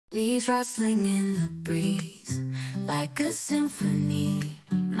Leaves rustling in the breeze, like a symphony.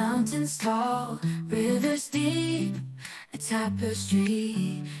 Mountains tall, rivers deep, a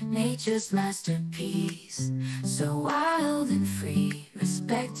tapestry, nature's masterpiece. So wild and free,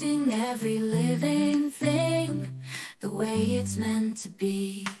 respecting every living thing, the way it's meant to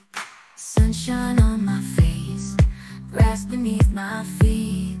be. Sunshine on my face, grass beneath my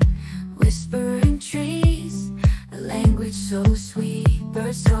feet, whispering trees, a language so sweet.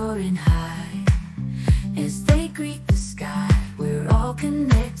 Birds soaring high as they greet the sky. We're all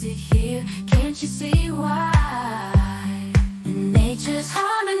connected here, can't you see why? And nature's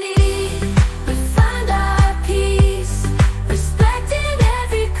heart